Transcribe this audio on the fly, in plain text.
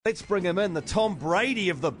Let's bring him in, the Tom Brady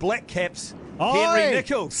of the Black Caps, Oi! Henry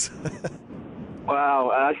Nicholls.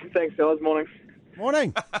 Wow, thanks, fellas. Morning.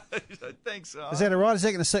 Morning. Thanks. Is that all right? Is that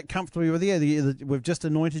going to sit comfortably with you? We've just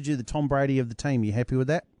anointed you the Tom Brady of the team. You happy with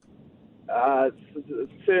that?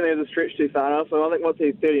 It's certainly is a stretch too far now. So I think, what's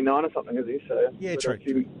he, 39 or something, is he? So Yeah,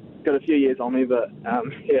 true. Got a few years on me, but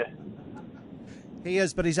yeah. He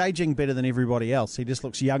is, but he's ageing better than everybody else. He just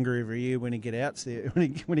looks younger every year when he gets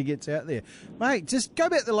out there. Mate, just go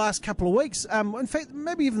back the last couple of weeks. In fact,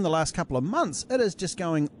 maybe even the last couple of months. It is just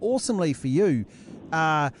going awesomely for you.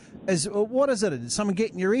 What is it? Did someone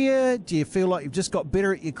get in your ear? Do you feel like you've just got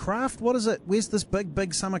better at your craft? What is it? Where's this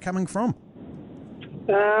big summer coming from?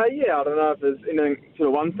 Yeah, I don't know if there's anything, sort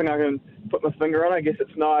of one thing I can put my finger on. I guess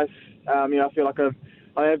it's nice. I feel like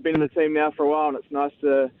I have been in the team now for a while, and it's nice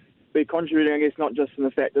to be contributing, I guess, not just in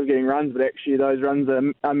the fact of getting runs, but actually those runs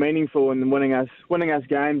are meaningful in winning us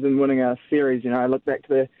games and winning our series. I look back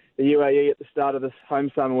to the UAE at the start of this home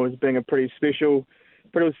summer as being a pretty special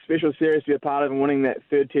series to be a part of, and winning that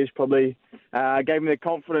third test probably gave me the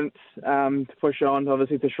confidence to push on to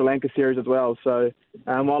obviously the Sri Lanka series as well. So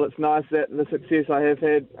while it's nice that the success I have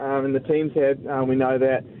had and the team's had, we know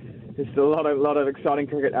that there's still a lot of exciting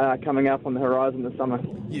cricket coming up on the horizon this summer.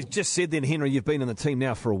 You just said then, Henry, you've been in the team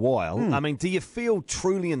now for a while. I mean, do you feel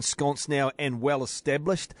truly ensconced now and well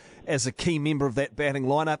established as a key member of that batting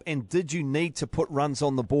lineup? And did you need to put runs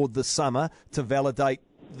on the board this summer to validate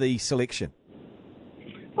the selection?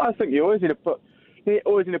 I think you always need to put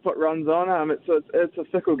runs on. It's a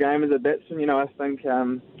fickle game as a batsman. I think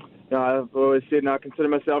I've always said, and I consider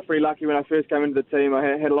myself pretty lucky. When I first came into the team, I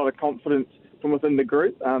had a lot of confidence from within the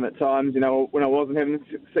group. At times, when I wasn't having the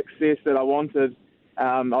success that I wanted,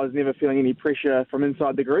 I was never feeling any pressure from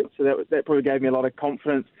inside the group. So that probably gave me a lot of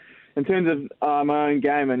confidence in terms of my own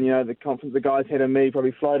game, and the confidence the guys had in me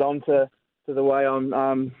probably flowed on to the way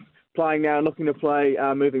I'm playing now and looking to play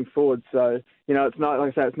moving forward. So it's not,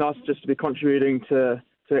 like I say, it's nice just to be contributing to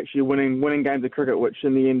actually winning games of cricket, which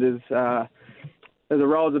in the end is a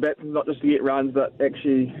role as a batsman, not just to get runs, but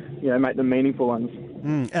actually make them meaningful ones.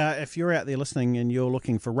 If you're out there listening and you're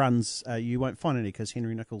looking for runs, you won't find any, because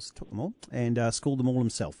Henry Nicholls took them all and scored them all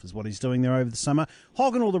himself, is what he's doing there over the summer.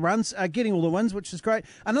 Hogging all the runs, getting all the wins, which is great.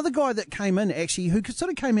 Another guy that came in, actually, who sort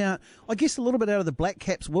of came out, I guess, a little bit out of the Black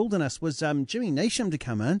Caps wilderness, was Jimmy Neesham to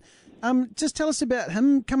come in. Just tell us about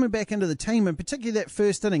him coming back into the team, and particularly that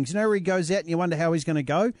first innings. Where he goes out and you wonder how he's going to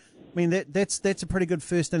go? I mean, that's a pretty good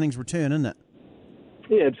first innings return, isn't it?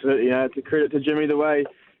 Yeah, absolutely. It's a credit to Jimmy the way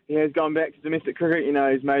he has gone back to domestic cricket.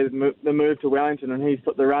 He's made the move to Wellington, and he's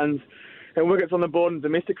put the runs and wickets on the board in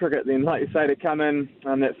domestic cricket. Then, like you say, to come in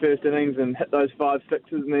that first innings and hit those 5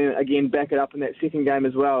 sixes, and then again back it up in that second game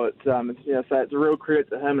as well. So it's a real credit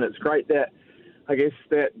to him, and it's great that, I guess,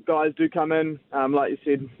 that guys do come in, like you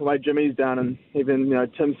said, the way Jimmy's done, and even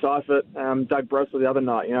Tim Seifert, Doug Bristol the other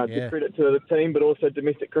night. It's a credit to the team, but also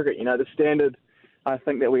domestic cricket. The standard I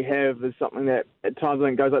think that we have is something that at times I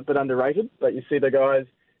think goes a bit underrated. But you see the guys,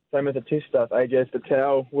 same with the test stuff, AJ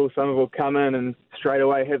Patel, Will Somerville come in and straight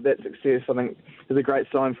away have that success. I think is a great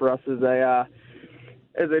sign for us as a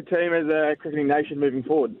team, as a cricketing nation moving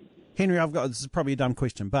forward. Henry, this is probably a dumb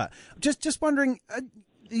question, but just wondering.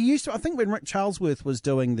 I think when Rick Charlesworth was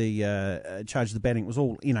doing the charge of the batting, it was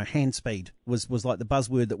all, hand speed was like the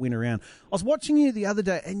buzzword that went around. I was watching you the other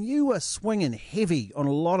day, and you were swinging heavy on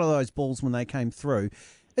a lot of those balls when they came through.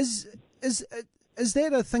 Is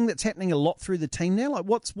that a thing that's happening a lot through the team now? Like,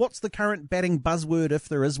 what's the current batting buzzword, if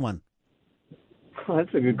there is one? Oh,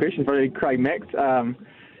 that's a good question. Probably Craig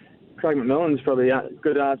McMillan's probably a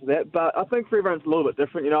good answer to that. But I think for everyone it's a little bit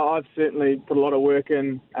different. I've certainly put a lot of work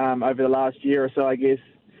in over the last year or so, I guess.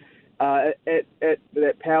 At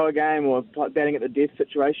that power game, or batting at the death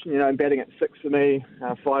situation, and batting at 6 for me,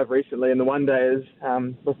 5 recently, and the one day is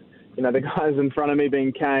with the guys in front of me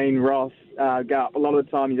being Kane, Ross, go up. A lot of the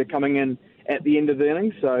time you're coming in at the end of the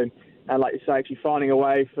innings, so like you say, actually finding a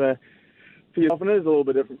way for your openers is a little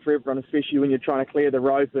bit different for everyone, especially when you're trying to clear the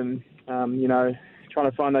rope and trying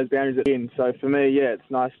to find those boundaries at the end. So for me, it's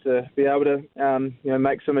nice to be able to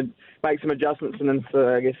make some adjustments and then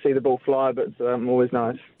see the ball fly, but it's always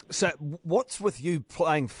nice. So what's with you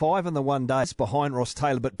playing 5 in the one day behind Ross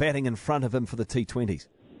Taylor but batting in front of him for the T20s?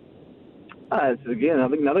 Again, I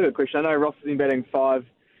think another good question. I know Ross has been batting 5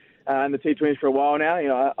 in the T20s for a while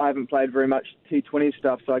now. I haven't played very much T20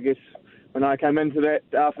 stuff, so I guess when I came into that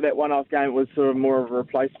after that one-off game, it was sort of more of a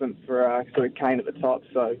replacement for sort of Kane at the top.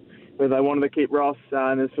 So whether they wanted to keep Ross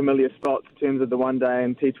in his familiar spots in terms of the one-day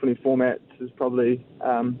and T20 formats is probably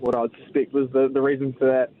what I'd suspect was the reason for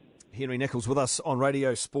that. Henry Nicholls with us on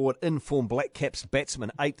Radio Sport, informed Black Caps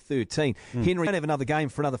batsman, 8:13. Henry, don't have another game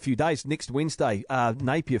for another few days. Next Wednesday,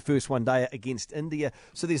 Napier, first one day against India.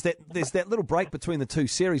 So there's that little break between the two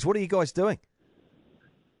series. What are you guys doing?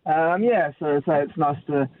 So it's nice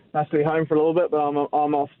to be home for a little bit, but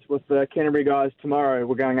I'm off with the Canterbury guys tomorrow.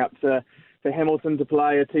 We're going up to Hamilton to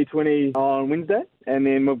play a T20 on Wednesday, and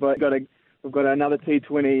then we've got another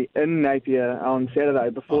T20 in Napier on Saturday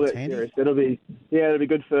before that series. It'll be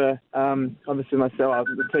good for obviously myself.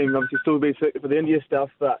 The team obviously still be selected for the India stuff,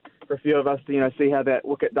 but for a few of us to see how that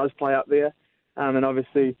wicket does play up there, and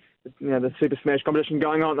obviously the Super Smash competition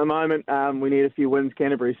going on at the moment. We need a few wins,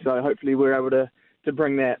 Canterbury, so hopefully we're able to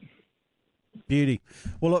bring that. Beauty.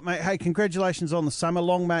 Well, look, mate, hey, congratulations on the summer.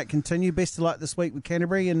 Long may it continue. Best of luck this week with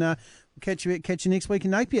Canterbury, and we'll catch you next week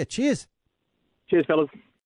in Napier. Cheers. Cheers, fellas.